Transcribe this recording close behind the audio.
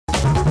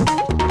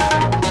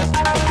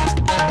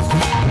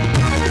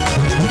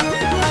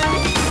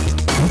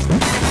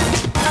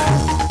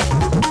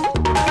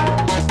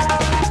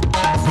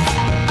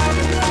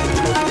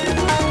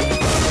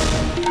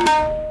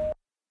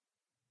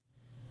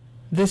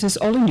This is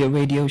All India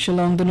Radio,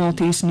 Shillong, the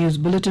Northeast News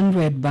Bulletin,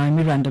 read by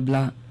Miranda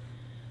Blah.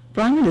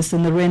 Prime Minister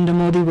Narendra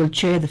Modi will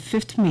chair the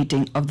 5th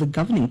meeting of the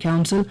Governing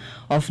Council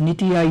of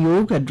NITI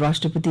Aayog at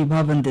Rashtrapati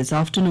Bhawan this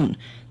afternoon.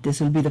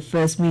 This will be the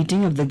first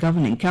meeting of the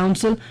Governing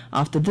Council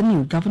after the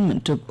new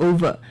government took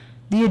over.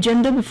 The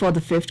agenda before the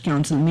 5th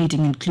Council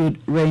meeting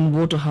include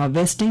rainwater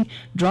harvesting,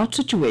 drought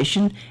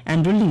situation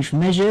and relief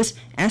measures,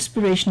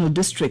 aspirational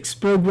districts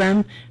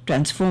program,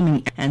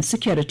 transforming and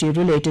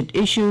security-related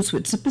issues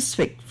with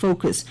specific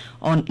focus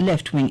on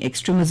left-wing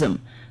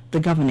extremism. The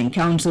Governing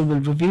Council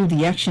will review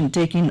the action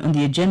taken on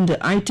the agenda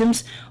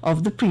items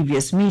of the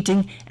previous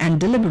meeting and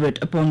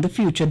deliberate upon the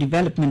future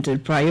developmental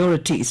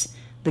priorities.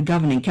 The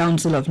Governing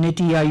Council of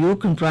NITI Aayog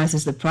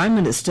comprises the Prime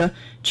Minister,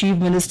 Chief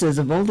Ministers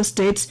of all the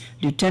states,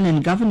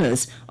 Lieutenant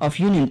Governors of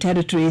Union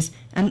Territories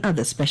and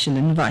other special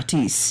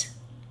invitees.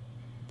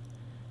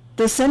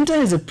 The Centre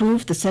has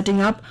approved the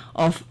setting up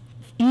of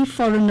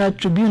Foreigners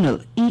Tribunal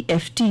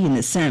 (EFT) in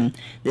Assam.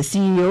 The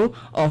CEO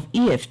of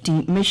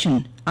EFT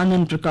Mission,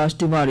 Anand Prakash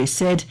Tiwari,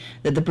 said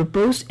that the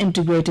proposed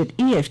integrated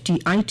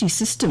EFT IT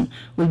system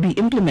will be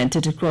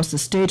implemented across the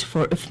state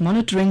for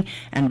monitoring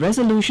and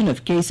resolution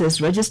of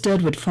cases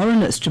registered with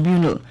Foreigners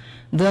Tribunal.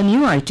 The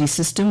new IT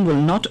system will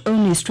not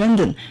only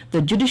strengthen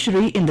the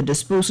judiciary in the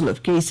disposal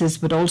of cases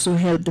but also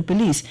help the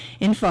police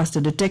in faster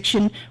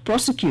detection,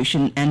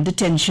 prosecution and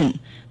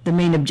detention. The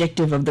main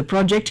objective of the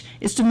project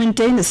is to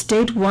maintain a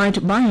statewide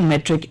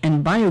biometric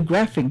and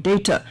biographic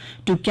data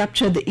to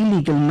capture the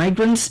illegal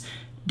migrants,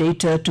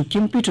 data to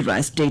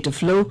computerized data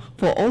flow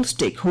for all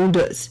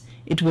stakeholders.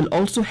 It will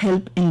also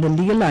help in the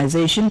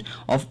legalization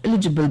of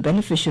eligible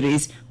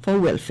beneficiaries for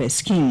welfare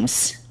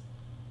schemes.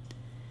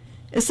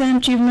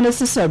 Assam Chief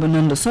Minister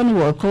Sarbananda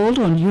Sonowal called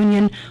on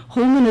Union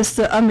Home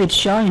Minister Amit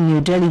Shah in New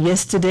Delhi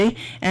yesterday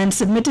and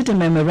submitted a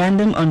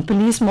memorandum on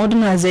police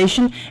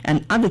modernization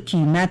and other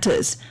key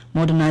matters.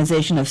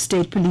 Modernization of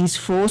state police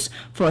force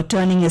for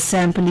turning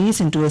Assam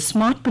police into a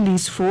smart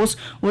police force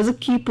was a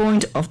key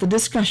point of the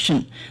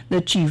discussion.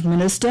 The Chief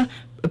Minister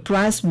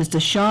apprised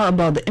Mr. Shah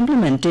about the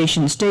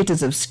implementation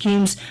status of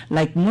schemes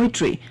like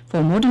MOITRI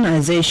for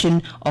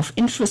modernization of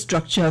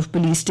infrastructure of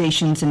police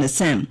stations in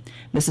Assam.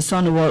 Mr.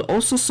 Sonowal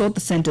also sought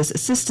the centre's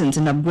assistance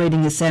in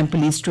upgrading Assam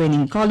Police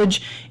Training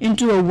College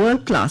into a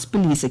world-class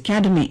police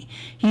academy.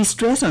 He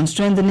stressed on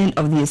strengthening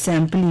of the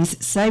Assam Police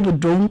Cyber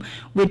Dome,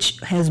 which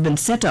has been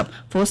set up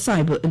for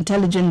cyber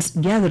intelligence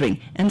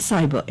gathering and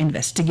cyber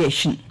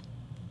investigation.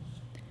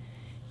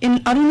 In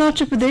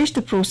Arunachal Pradesh,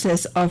 the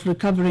process of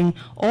recovering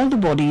all the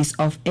bodies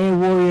of air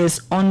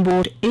warriors on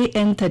board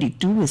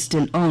AN-32 is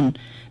still on.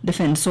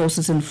 Defence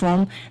sources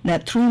inform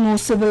that 3 more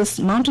civil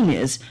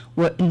mountaineers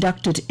were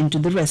inducted into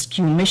the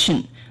rescue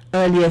mission.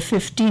 Earlier,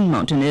 15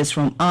 mountaineers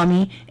from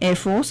Army, Air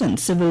Force and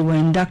Civil were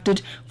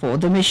inducted for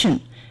the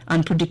mission.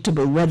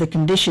 Unpredictable weather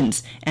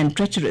conditions and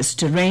treacherous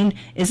terrain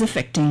is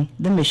affecting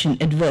the mission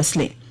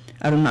adversely.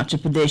 Arunachal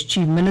Pradesh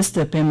Chief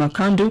Minister Pema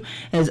Khandu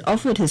has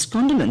offered his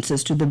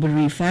condolences to the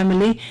bereaved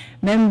family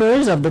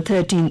members of the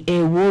 13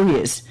 air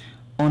warriors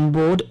on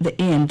board the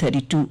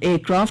AN-32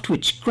 aircraft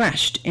which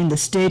crashed in the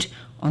state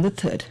on the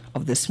 3rd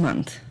of this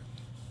month.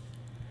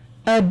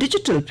 A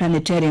digital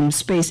planetarium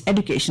space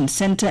education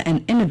center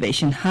and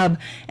innovation hub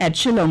at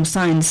Shillong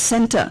Science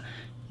Center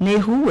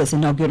NEHU was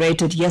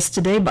inaugurated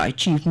yesterday by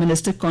Chief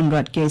Minister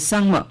Conrad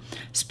Sangma.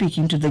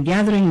 Speaking to the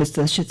gathering,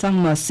 Mr.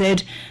 Sangma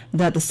said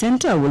that the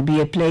centre will be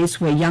a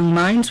place where young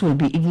minds will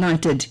be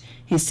ignited.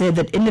 He said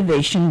that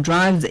innovation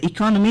drives the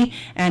economy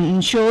and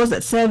ensures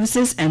that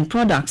services and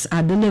products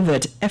are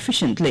delivered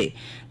efficiently.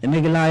 The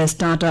Meghalaya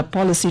Startup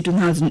Policy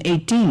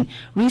 2018,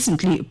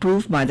 recently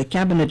approved by the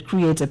Cabinet,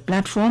 creates a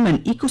platform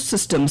and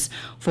ecosystems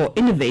for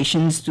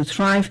innovations to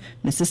thrive,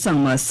 Mr.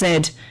 Sangma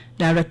said.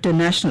 Director,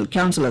 National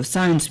Council of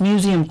Science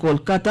Museum,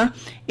 Kolkata,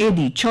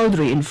 A.D.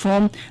 Chaudhary,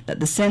 informed that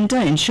the centre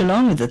in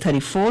Shillong is the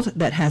 34th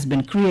that has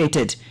been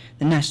created.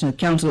 The National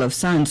Council of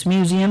Science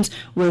Museums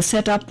will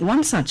set up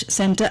one such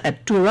centre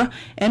at Tura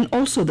and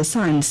also the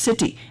Science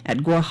City at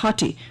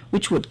Guwahati,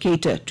 which would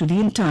cater to the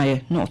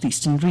entire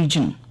northeastern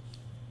region.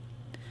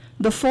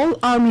 The fall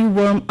army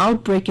worm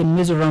outbreak in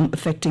Mizoram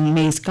affecting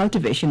maize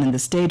cultivation in the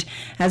state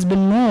has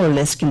been more or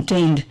less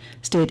contained,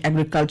 State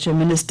Agriculture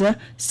Minister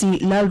C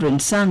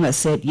Lalrinsanga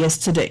said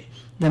yesterday.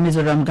 The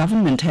Mizoram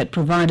government had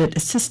provided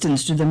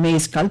assistance to the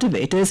maize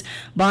cultivators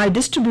by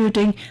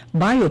distributing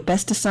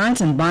biopesticides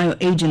and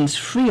bioagents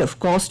free of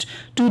cost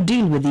to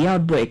deal with the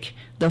outbreak.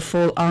 The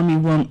fall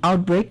armyworm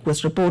outbreak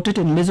was reported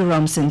in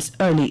Mizoram since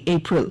early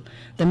April.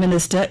 The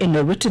minister, in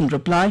a written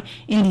reply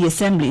in the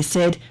assembly,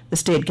 said the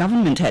state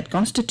government had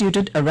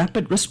constituted a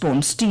rapid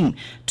response team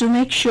to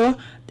make sure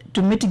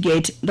to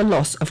mitigate the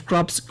loss of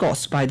crops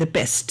caused by the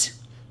pest.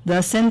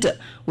 The centre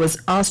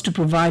was asked to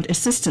provide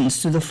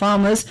assistance to the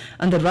farmers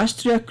under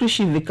Rashtriya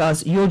Krishi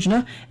Vikas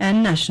Yojana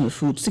and National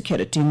Food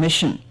Security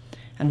Mission.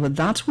 And with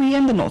that, we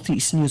end the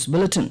Northeast News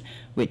Bulletin,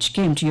 which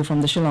came to you from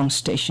the Shillong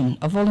station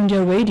of All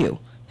India Radio.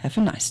 Have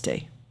a nice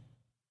day.